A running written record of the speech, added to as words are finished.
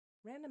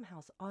Random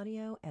House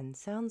Audio and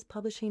Sounds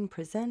Publishing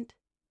present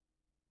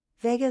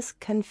Vegas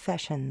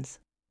Confessions,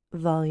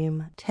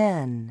 Volume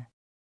 10.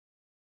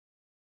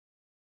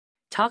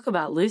 Talk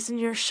about losing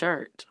your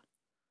shirt.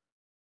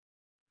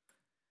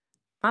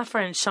 My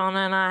friend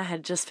Shauna and I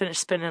had just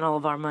finished spending all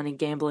of our money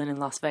gambling in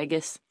Las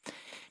Vegas.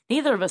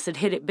 Neither of us had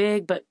hit it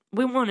big, but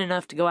we won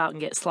enough to go out and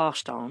get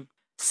sloshed on.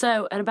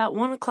 So, at about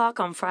 1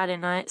 o'clock on Friday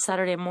night,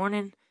 Saturday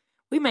morning,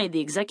 we made the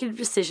executive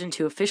decision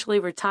to officially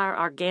retire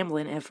our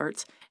gambling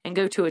efforts and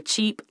go to a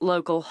cheap,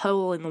 local,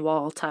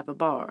 hole-in-the-wall type of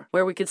bar,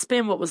 where we could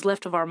spend what was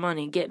left of our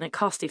money getting a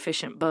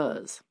cost-efficient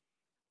buzz.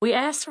 We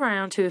asked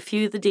around to a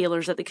few of the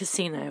dealers at the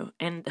casino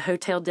and the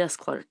hotel desk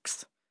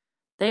clerks.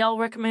 They all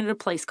recommended a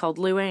place called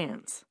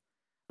Luann's.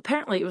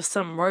 Apparently it was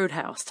some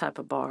roadhouse type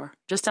of bar,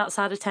 just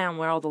outside of town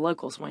where all the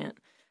locals went.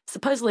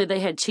 Supposedly they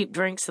had cheap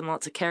drinks and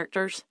lots of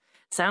characters.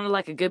 Sounded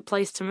like a good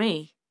place to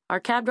me. Our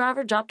cab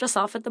driver dropped us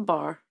off at the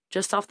bar,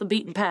 just off the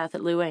beaten path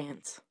at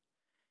Luann's.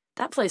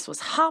 That place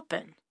was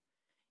hopping.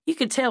 You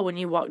could tell when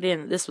you walked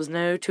in that this was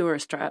no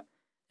tourist trap.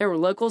 There were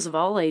locals of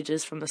all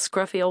ages, from the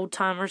scruffy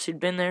old-timers who'd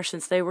been there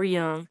since they were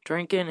young,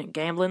 drinking and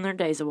gambling their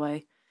days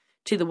away,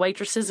 to the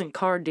waitresses and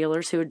card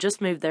dealers who had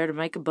just moved there to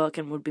make a buck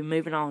and would be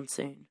moving on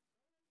soon.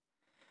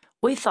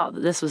 We thought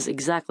that this was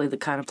exactly the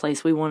kind of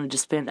place we wanted to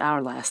spend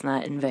our last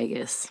night in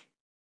Vegas.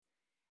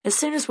 As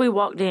soon as we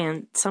walked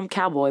in, some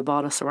cowboy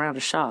bought us a round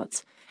of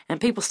shots, and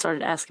people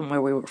started asking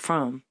where we were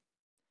from.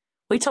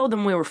 We told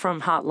them we were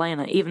from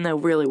Hotlanta, even though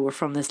really we're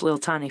from this little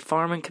tiny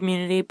farming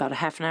community about a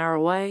half an hour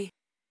away.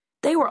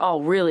 They were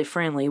all really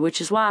friendly, which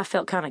is why I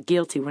felt kind of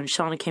guilty when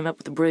Shauna came up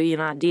with the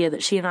brilliant idea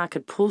that she and I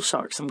could pull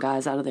shark some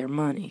guys out of their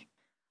money.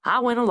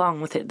 I went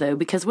along with it, though,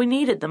 because we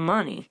needed the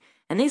money,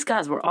 and these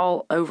guys were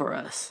all over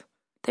us.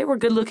 They were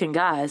good-looking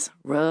guys,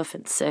 rough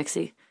and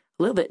sexy,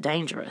 a little bit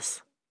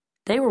dangerous.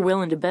 They were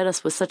willing to bet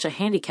us with such a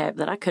handicap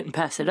that I couldn't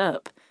pass it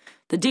up.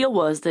 The deal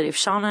was that if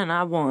Shauna and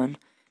I won,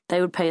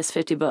 they would pay us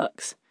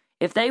 $50.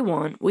 If they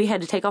won, we had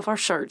to take off our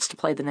shirts to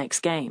play the next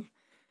game.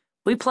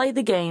 We played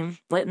the game,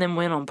 letting them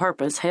win on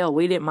purpose. Hell,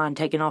 we didn't mind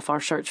taking off our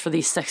shirts for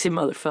these sexy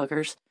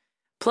motherfuckers.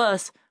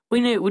 Plus,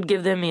 we knew it would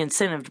give them the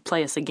incentive to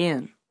play us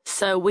again.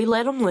 So we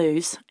let them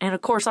lose, and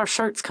of course our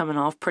shirts coming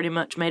off pretty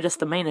much made us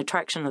the main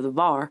attraction of the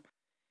bar.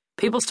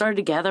 People started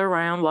to gather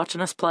around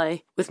watching us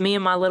play, with me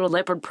in my little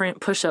leopard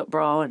print push-up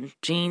bra and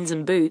jeans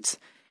and boots,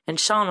 and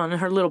Shauna in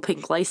her little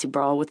pink lacy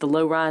bra with the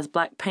low-rise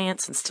black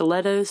pants and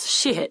stilettos.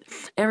 Shit,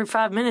 every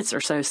 5 minutes or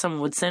so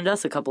someone would send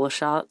us a couple of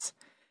shots.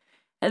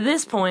 At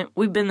this point,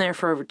 we'd been there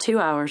for over 2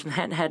 hours and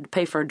hadn't had to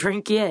pay for a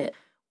drink yet.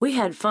 We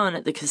had fun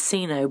at the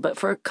casino, but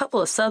for a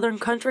couple of southern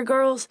country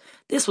girls,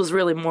 this was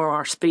really more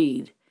our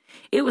speed.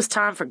 It was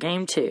time for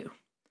game 2.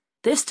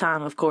 This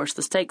time, of course,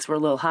 the stakes were a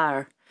little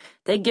higher.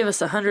 They'd give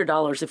us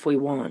 $100 if we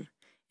won.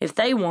 If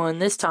they won,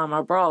 this time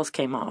our bras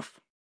came off.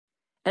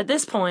 At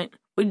this point,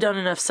 we'd done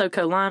enough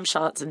SoCo lime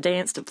shots and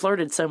danced and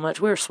flirted so much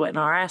we were sweating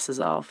our asses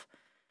off.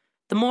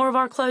 The more of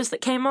our clothes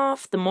that came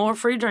off, the more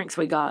free drinks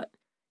we got.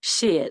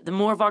 Shit, the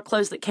more of our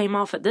clothes that came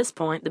off at this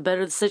point, the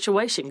better the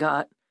situation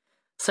got.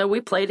 So we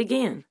played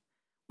again.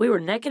 We were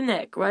neck and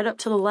neck right up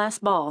to the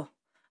last ball.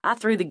 I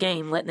threw the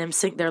game, letting them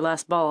sink their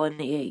last ball in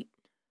the 8.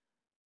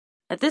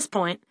 At this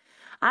point,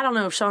 I don't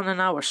know if Shauna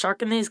and I were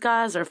sharking these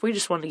guys or if we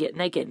just wanted to get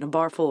naked in a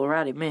bar full of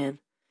rowdy men.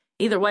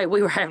 Either way,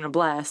 we were having a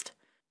blast.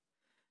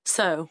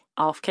 So,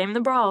 off came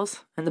the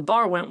bras, and the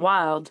bar went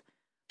wild.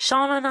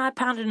 Shauna and I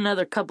pounded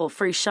another couple of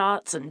free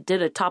shots and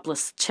did a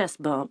topless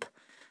chest bump.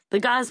 The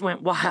guys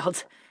went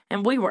wild,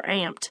 and we were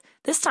amped.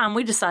 This time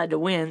we decided to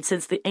win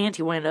since the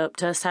ante went up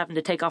to us having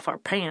to take off our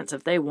pants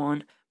if they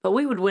won, but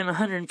we would win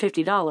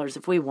 $150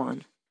 if we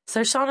won.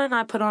 So Shauna and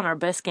I put on our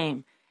best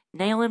game,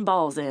 nailing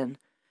balls in.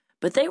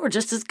 But they were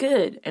just as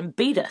good and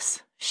beat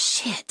us.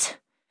 Shit.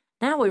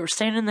 Now we were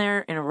standing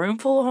there in a room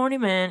full of horny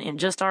men in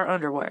just our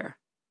underwear.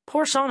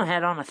 Poor Shauna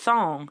had on a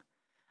thong.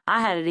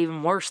 I had it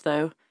even worse,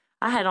 though.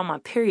 I had on my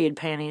period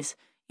panties.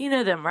 You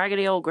know them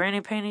raggedy old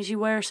granny panties you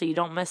wear so you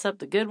don't mess up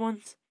the good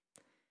ones?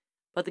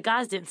 But the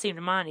guys didn't seem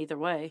to mind either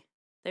way.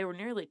 They were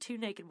nearly 2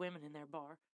 naked women in their bar.